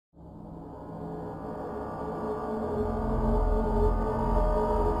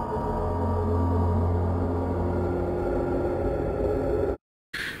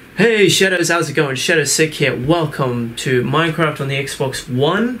Hey Shadows, how's it going? Shadowsick here. Welcome to Minecraft on the Xbox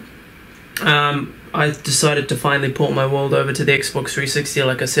One. I decided to finally port my world over to the Xbox 360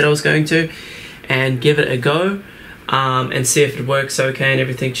 like I said I was going to, and give it a go, and see if it works okay and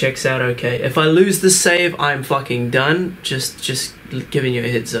everything checks out okay. If I lose the save, I'm fucking done. Just giving you a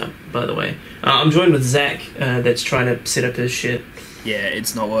heads up, by the way. I'm joined with Zach, that's trying to set up his shit. Yeah,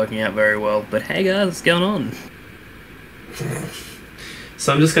 it's not working out very well, but hey guys, what's going on?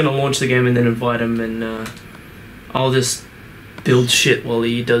 So I'm just gonna launch the game and then invite him, and I'll just build shit while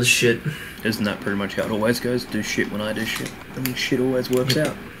he does shit. Isn't that pretty much how it always goes? Do shit when I do shit. I mean, shit always works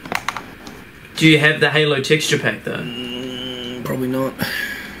out. Do you have the Halo texture pack though? Probably not.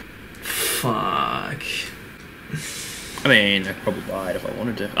 Fuck. I mean, I could probably buy it if I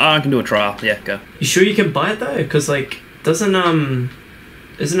wanted to. Oh, I can do a trial. Yeah, go. You sure you can buy it though? Cause like, isn't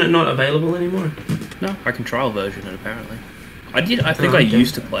it not available anymore? No, I can trial version it apparently. I think I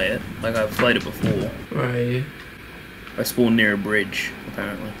used to play it. Like, I've played it before. Right. I spawned near a bridge,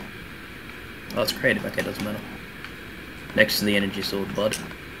 apparently. Oh, it's creative. Okay, doesn't matter. Next to the energy sword, bud.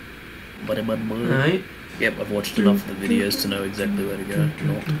 Buddy, bud, bud. Alright. Yep, I've watched enough of the videos to know exactly where to go.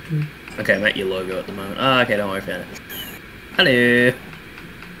 Not. Okay, I'm at your logo at the moment. Ah, okay, don't worry, I found it. Hello.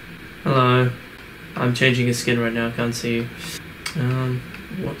 Hello. I'm changing his skin right now, I can't see you.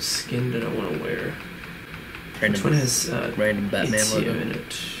 What skin did I want to wear? Which one has random Batman Ezio logo in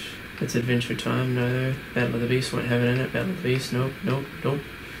it? It's Adventure Time, no. Battle of the Beast won't have it in it. Battle of the Beast, nope. No.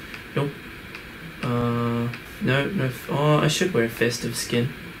 Oh, I should wear a festive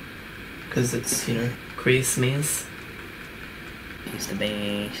skin. Because it's, you know, Christmas. It's the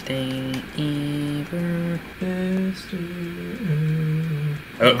best thing ever.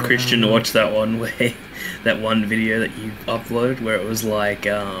 I got Christian to watch that one that one video that you uploaded where it was like,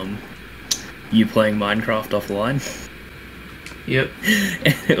 you playing Minecraft offline. Yep.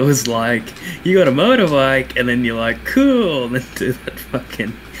 And it was like, you got a motorbike, and then you're like, cool, and then do that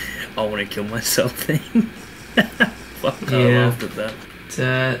fucking, I want to kill myself thing. Fuck, yeah. I laughed at that.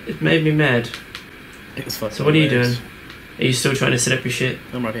 It made me mad. It was fucking So what are you hilarious. doing? Are you still trying to set up your shit?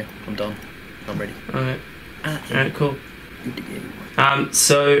 I'm right here. I'm done. I'm ready. Alright, cool. Good to go.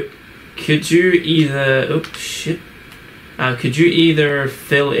 So, could you either... Oh, shit. Could you either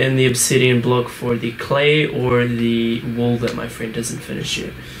fill in the obsidian block for the clay or the wool that my friend doesn't finish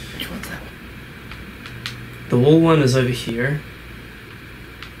yet? Which one's that? The wool one is over here.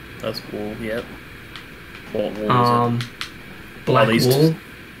 That's wool, yep. What wool is it? Black wool. Do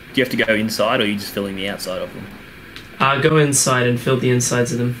you have to go inside, or are you just filling the outside of them? Go inside and fill the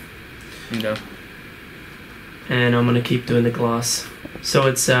insides of them. Okay. And I'm gonna keep doing the glass. So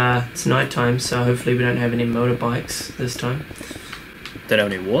it's night time, so hopefully we don't have any motorbikes this time. Don't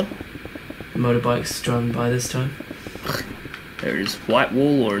have any what? Motorbikes driving by this time. There is white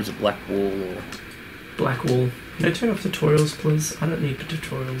wool, or is it black wool, or... Black wool. Can I turn off tutorials, please? I don't need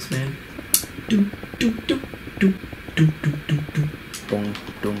tutorials, man. Do. Dong,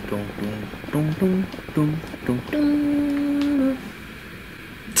 dong, dong, dong, dong, dong, dong, dong, dong.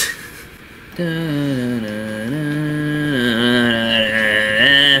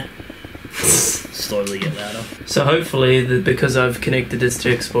 Slowly get louder. So hopefully, because I've connected this to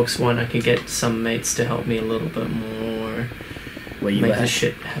Xbox One, I can get some mates to help me a little bit more. Where you make at? this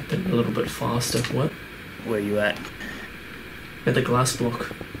shit happen a little bit faster. What? Where you at? At the glass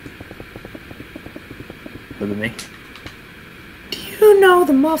block. Look at me. Do you know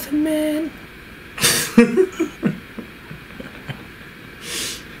the Muffin Man?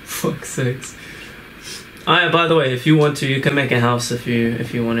 Fuck's sakes. By the way, if you want to, you can make a house if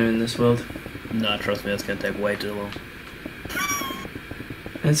you want to in this world. No, trust me, that's gonna take way too long.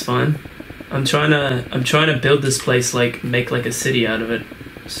 That's fine. I'm trying to build this place, like, make like a city out of it.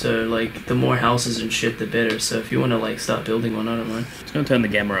 So like, the more houses and shit, the better. So if you want to like start building one, I don't mind. Just gonna turn the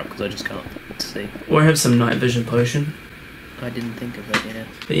camera up because I just can't see. Or have some night vision potion. I didn't think of that yet.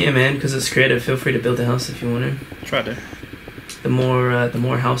 But yeah, man, because it's creative. Feel free to build a house if you want to. Try to. The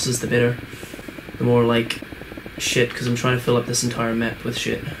more houses, the better. The more like shit, because I'm trying to fill up this entire map with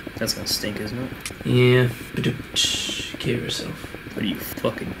shit. That's gonna stink, isn't it? Yeah. Kill yourself. What are you,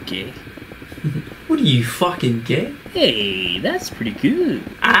 fucking gay? What are you, fucking gay? Hey, that's pretty good.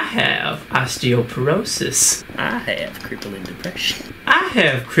 I have osteoporosis. I have crippling depression. I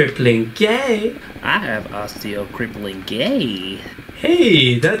have crippling gay. I have osteocrippling gay.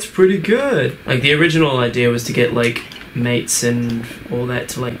 Hey, that's pretty good. Like, the original idea was to get like mates and all that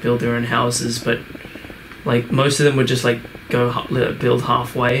to like build their own houses, but like most of them would just like go build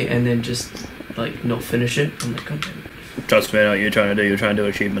halfway and then just like not finish it. I'm like, God damn it. Trust me, I know what you're trying to do. You're trying to do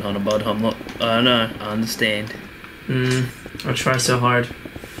Achievement Hunter, bud. I'm not. I know. I understand. I try so hard.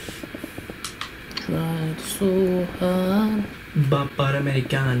 So hard. Bapa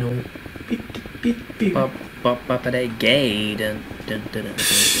Americano. Beep, beep, beep. Bapa de gay. Dun, dun, dun, dun,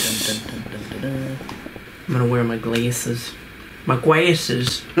 dun, dun, dun, dun. I'm gonna wear my glasses. My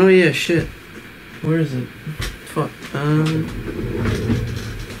glasses. Oh yeah, shit. Where is it? Fuck.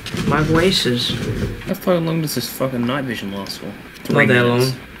 My glasses. How fucking long does this fucking night vision last for? Not that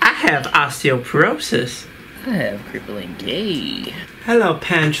long. I have osteoporosis. I have crippling gay. Hello,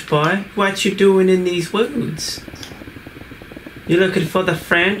 Panch Boy. What you doing in these woods? You looking for the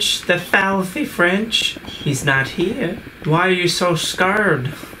French? The filthy French? He's not here. Why are you so scared?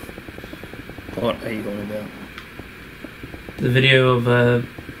 What are you on about? The video of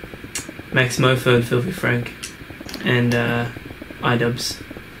Max Mofo and Filthy Frank and iDubbbz.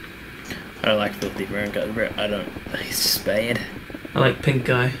 I don't like Filthy Frank. I don't. He's just bad. I like Pink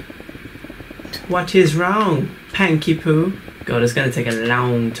Guy. What is wrong, Panky Poo? God, it's gonna take a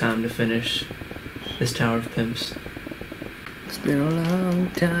long time to finish this Tower of Pimps. It's been a long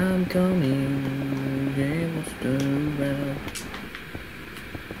time coming. They will stir around.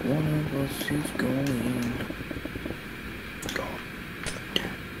 One of us is going.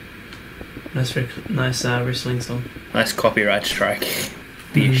 Nice wrestling song. Nice copyright strike.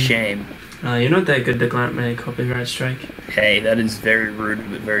 Be a shame. You're not that good to grant me a copyright strike. Hey, that is very rude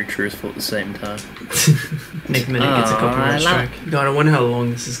but very truthful at the same time. Nick Minute gets a copyright strike. God, I wonder how long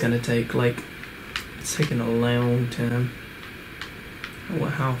this is gonna take. Like, it's taking a long time.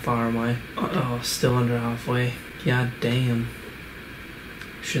 How far am I? Oh, still under halfway. God damn.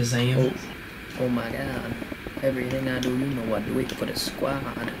 Shazam. Oh my god. Everything I do, you know I do it for the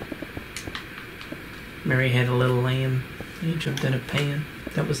squad. Mary had a little lamb. He jumped in a pan.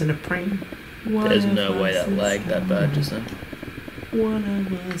 That was in a pram. There's no way that lagged that bad just then. One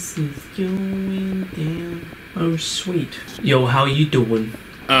of us is going down. Oh, sweet. Yo, how you doing?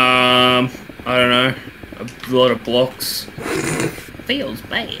 I don't know. A lot of blocks. Feels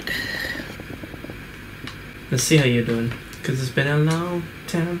bad. Let's see how you're doing. Because it's been a long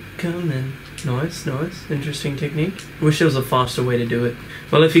time coming. Nice, nice. Interesting technique. Wish there was a faster way to do it.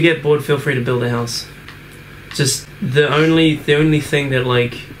 Well, if you get bored, feel free to build a house. Just the only thing that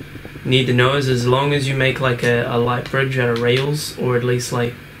like need to know is as long as you make like a light bridge out of rails, or at least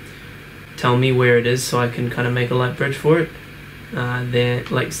like tell me where it is so I can kind of make a light bridge for it. Then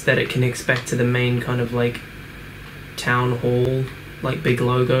like that it connects back to the main kind of like town hall like big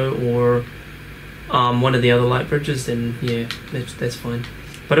logo, or one of the other light bridges. Then yeah, that's fine.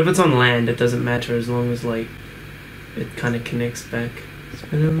 But if it's on land, it doesn't matter as long as like it kind of connects back. It's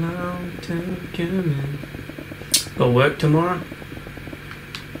been a long time coming. Got work tomorrow?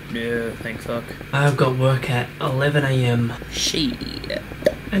 Yeah, thank fuck. I've got work at 11 AM. Shit.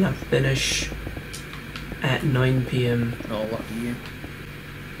 And I finish at 9 PM. Oh, lucky you.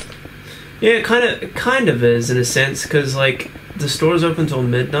 Yeah, it kind of is in a sense, because like the store's open till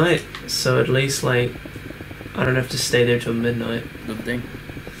midnight, so at least like I don't have to stay there till midnight. Good thing.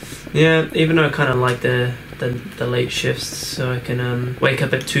 Yeah, even though I kind of like the late shifts, so I can wake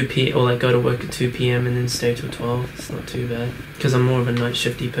up at 2 p.m. or like go to work at 2 p.m. and then stay till 12. It's not too bad, because I'm more of a night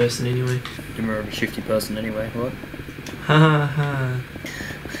shifty person anyway. You're more of a shifty person anyway, what? Ha ha ha.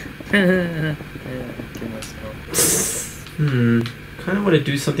 Yeah, kill myself. Kind of want to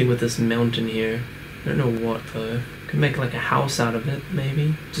do something with this mountain here. I don't know what though. Could make like a house out of it,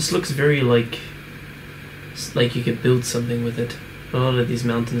 maybe. Just looks very like you could build something with it. A lot of these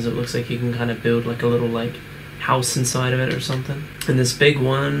mountains, it looks like you can kind of build like a little like house inside of it or something. And this big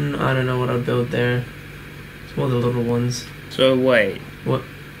one, I don't know what I'd build there. It's more the little ones. So wait. What?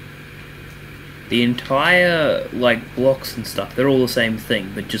 The entire like blocks and stuff, they're all the same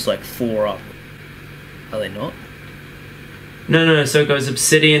thing, but just like 4 up. Are they not? No, so it goes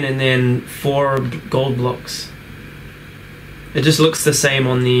obsidian and then 4 gold blocks. It just looks the same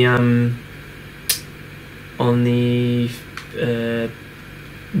on the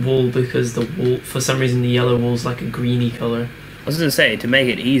wall, because the wall, for some reason the yellow wall's like a greeny color. I was gonna say, to make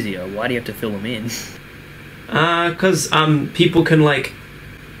it easier, why do you have to fill them in? Cause people can like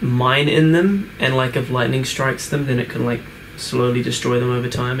mine in them, and like if lightning strikes them, then it can like slowly destroy them over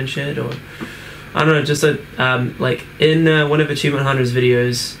time and shit. Or I don't know, just a like in one of Achievement Hunter's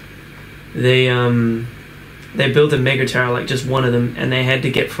videos, they built a mega tower, like just one of them, and they had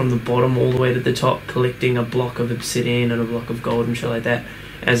to get from the bottom all the way to the top, collecting a block of obsidian and a block of gold and shit like that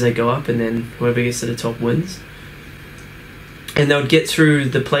as they go up, and then whoever gets to the top wins. And they would get through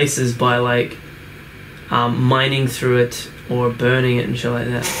the places by like mining through it or burning it and shit like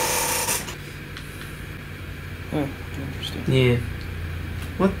that. Oh, interesting. Yeah.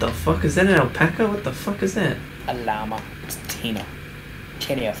 What the fuck? Is that an alpaca? What the fuck is that? A llama. It's Tina.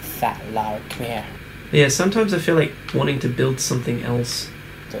 Tina, you fat lard. Come here. Yeah, sometimes I feel like wanting to build something else.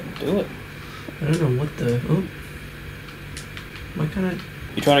 Then do it. I don't know what the... Oh. Why can't I...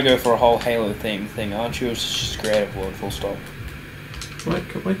 You're trying to go for a whole Halo thing, aren't you? It's just creative world, full stop. Why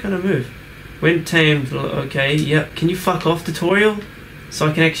can't I move? When tamed, okay, yep. Can you fuck off, tutorial? So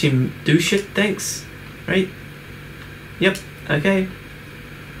I can actually do shit, thanks. Right? Yep, okay.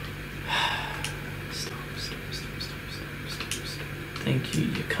 Stop. Thank you,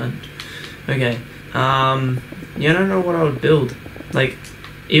 you cunt. Okay. Yeah, I don't know what I would build. Like,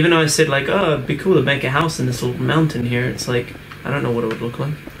 even though I said, like, oh, it'd be cool to make a house in this little mountain here, it's like, I don't know what it would look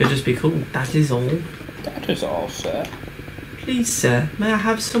like. It'd just be cool. That is all. That is all, sir. Please, sir, may I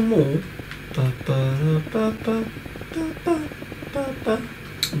have some more? It'd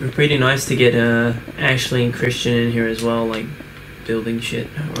be pretty nice to get Ashley and Christian in here as well, like building shit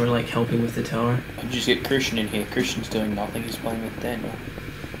or like helping with the tower. I'd just get Christian in here. Christian's doing nothing. He's playing with Daniel.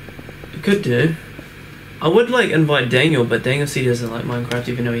 You could do. I would like invite Daniel, but Daniel said he doesn't like Minecraft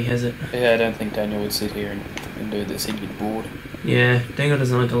even though he has it. Yeah, I don't think Daniel would sit here and do this. He'd get bored. Yeah, Daniel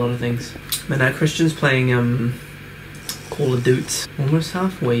doesn't like a lot of things. But now Christian's playing Call of Duty. Almost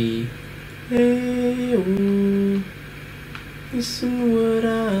halfway. Hey, oh, listen what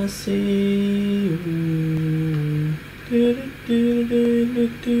I say.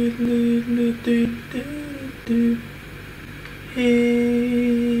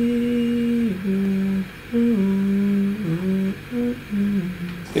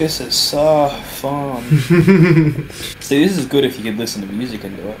 This is so fun. See, this is good if you could listen to music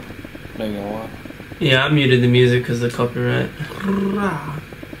and do it. Not gonna lie. Yeah, I muted the music because of the copyright.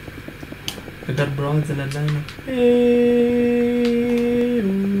 I got broads in Atlanta.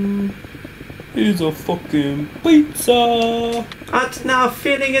 Here's a fucking pizza. I'm now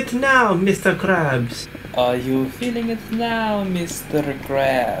feeling it now, Mr. Krabs. Are you feeling it now, Mr.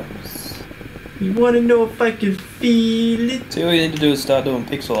 Krabs? You wanna know if I can feel it? See, all you need to do is start doing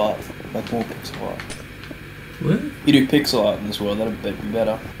pixel art. Like more pixel art. What? You do pixel art in this world, that'd be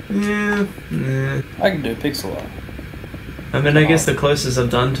better. Yeah. I can do pixel art. I mean, I guess the closest I've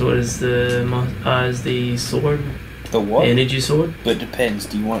done to it is the sword. The what? The energy sword. But it depends.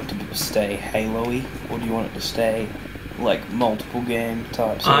 Do you want it to stay Halo-y, or do you want it to stay like multiple game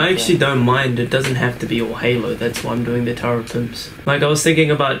types? I actually don't mind. It doesn't have to be all Halo. That's why I'm doing the Tower of Pimps. Like I was thinking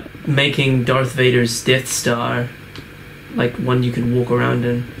about making Darth Vader's Death Star, like one you can walk around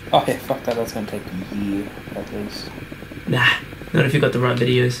in. Oh yeah, fuck that. That's gonna take a year at least. Nah, not if you got the right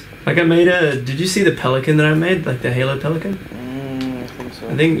videos. Like I made a. Did you see the pelican that I made? Like the Halo pelican? I think so.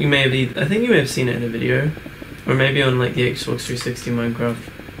 I think you may have seen it in a video, or maybe on like the Xbox 360 Minecraft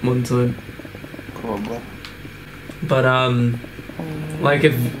one time. Probably. But like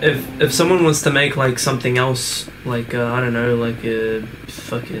if someone wants to make like something else, like I don't know, like a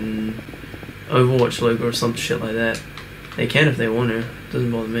fucking Overwatch logo or some shit like that, they can if they want to. Doesn't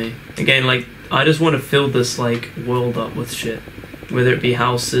bother me. Again, like I just want to fill this like world up with shit, whether it be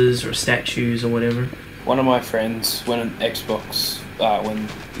houses or statues or whatever. One of my friends, when when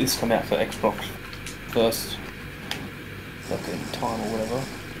this came out for Xbox first fucking time or whatever,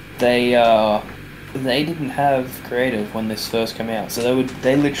 they didn't have creative when this first came out, so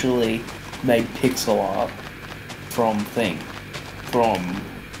they literally made pixel art from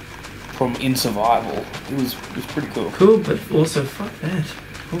in survival. It was pretty cool. Cool, but also fuck that.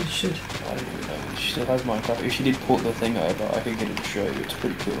 Holy shit. I don't even know if she still has Minecraft. If she did port the thing over, I could get it to show you. It's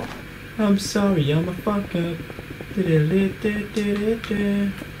pretty cool. I'm sorry, I'm a fuck up. So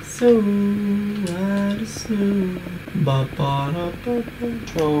out of snow.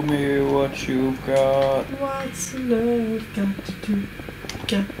 Show me what you've got. What's love got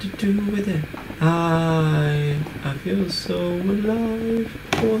to do with it? I feel so alive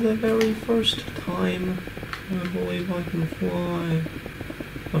for the very first time. I believe I can fly.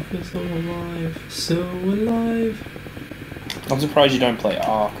 I feel so alive, so alive. I'm surprised you don't play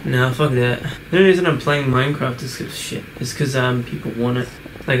Ark. No, fuck that. The only reason I'm playing Minecraft is because people want it.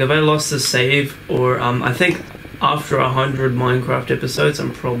 Like if I lost the save, or I think after 100 Minecraft episodes,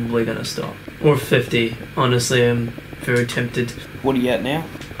 I'm probably gonna stop. Or 50. Honestly, I'm very tempted. What are you at now?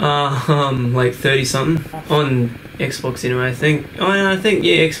 Like 30 something on Xbox anyway. I think. Oh, yeah, I think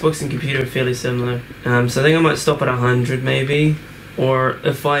yeah, Xbox and computer are fairly similar. So I think I might stop at 100 maybe. Or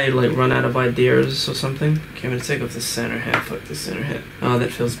if I like run out of ideas or something. Okay, I'm gonna take off the center hat. Fuck the center hat. Oh,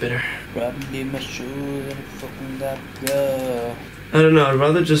 that feels better. I don't know. I'd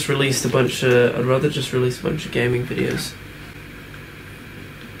rather just release a bunch of gaming videos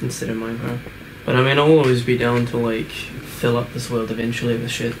instead of Minecraft. But I mean, I'll always be down to like fill up this world eventually with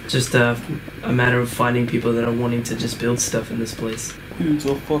shit. Just a matter of finding people that are wanting to just build stuff in this place. Here's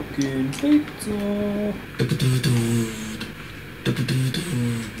a fucking pizza.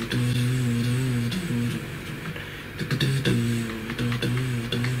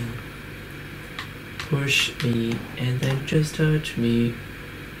 Push me and then just touch me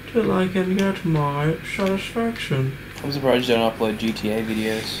till I can get my satisfaction. I'm surprised you don't upload GTA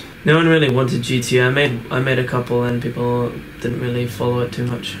videos. No one really wanted GTA. I made a couple and people didn't really follow it too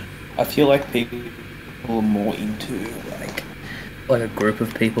much. I feel like people are more into like a group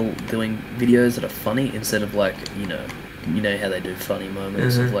of people doing videos that are funny instead of like, you know how they do funny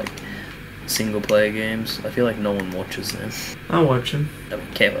moments of like single player games. I feel like no one watches them. I watch them. I mean,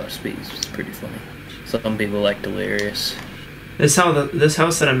 KFC is pretty funny. Some people like Delirious. This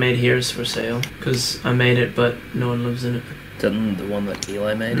house that I made here is for sale because I made it, but no one lives in it. Is that the one that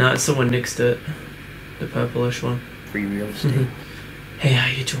Eli made? No, it's the one next to it, the purplish one. Free real estate. Hey, how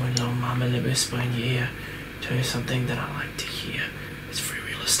you doing, little mama? Let me whisper in your ear. Tell you something that I like to hear. It's free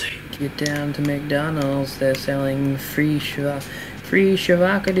real estate. Get down to McDonald's. They're selling free shavakadu.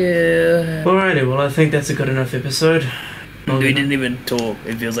 Alrighty, well I think that's a good enough episode. We didn't even talk.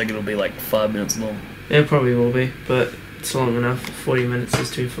 It feels like it'll be like 5 minutes long. It probably will be, but it's long enough. 40 minutes is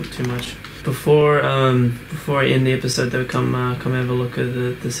too much. Before I end the episode though, come have a look at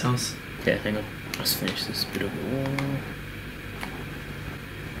this house. Okay, hang on. Let's finish this bit of the wall.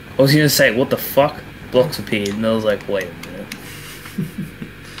 I was gonna say, what the fuck? Blocks appeared, and I was like, wait a minute.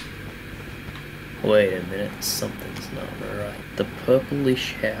 Wait a minute, something's not right. The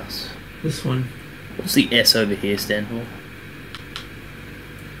purplish house. This one. What's the S over here stand for?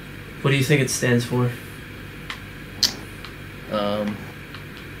 What do you think it stands for?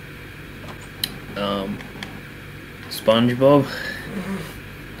 SpongeBob?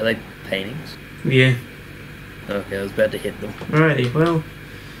 Are they paintings? Yeah. Okay, I was about to hit them. Alrighty, well,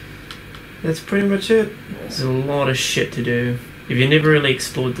 that's pretty much it. There's a lot of shit to do. Have you never really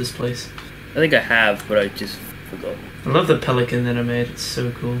explored this place? I think I have, but I just forgot. I love the pelican that I made. It's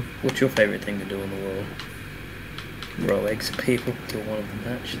so cool. What's your favourite thing to do in the world? Throw eggs at people till one of them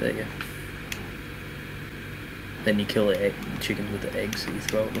hatch. There you go. Then you kill the chickens with the eggs that you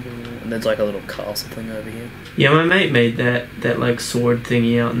throw at them. And there's like a little castle thing over here. Yeah, my mate made that like sword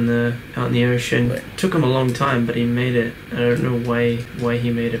thingy out in the ocean. Wait. It took him a long time, but he made it. I don't know why he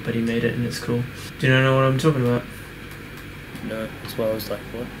made it, but he made it, and it's cool. Do you know what I'm talking about? No, that's why I was like,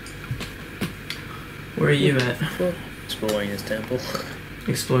 what? Where are you at? Exploring this temple.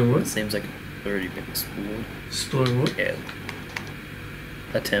 Exploring It what? seems like it's already been explored. Exploring what? Yeah.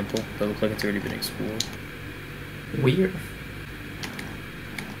 A temple that looks like it's already been explored. Weird.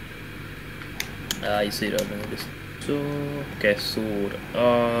 You see it over there. So, okay, sword.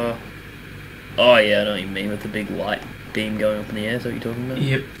 Oh yeah, I know what you mean with the big light beam going up in the air. Is that what you're talking about?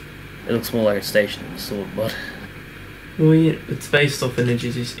 Yep. It looks more like a station than a sword, but... Well, yeah, it's based off an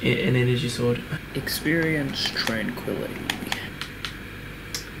energy sword. Experience tranquility.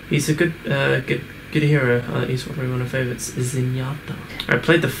 He's a good hero. He's probably one of my favorites. Zenyatta. I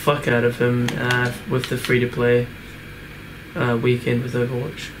played the fuck out of him with the free-to-play weekend with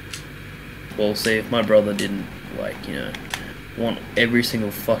Overwatch. Well, see, if my brother didn't, like, want every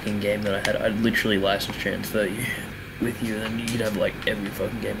single fucking game that I had, I'd literally license transfer you with you, and then you'd have, like, every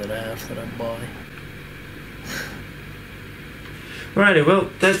fucking game that I have that I buy. Alrighty, well,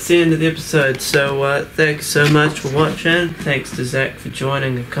 that's the end of the episode, so thanks so much for watching. Thanks to Zach for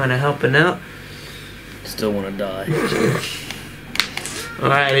joining and kind of helping out. Still want to die.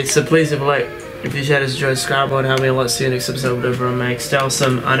 Alrighty, so please if you should enjoy, subscribe, and help me a lot. See you next episode, whatever I make. Stay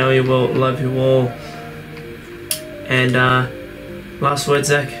awesome. I know you will. Love you all. And last word,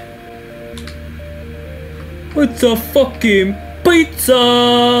 Zach. It's a fucking pizza.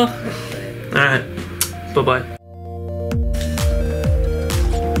 Alright, bye bye.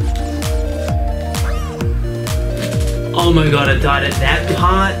 Oh my god, I died at that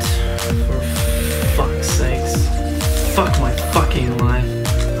part. For fuck's sakes. Fuck my fucking life.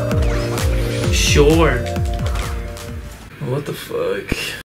 Sure. What the fuck?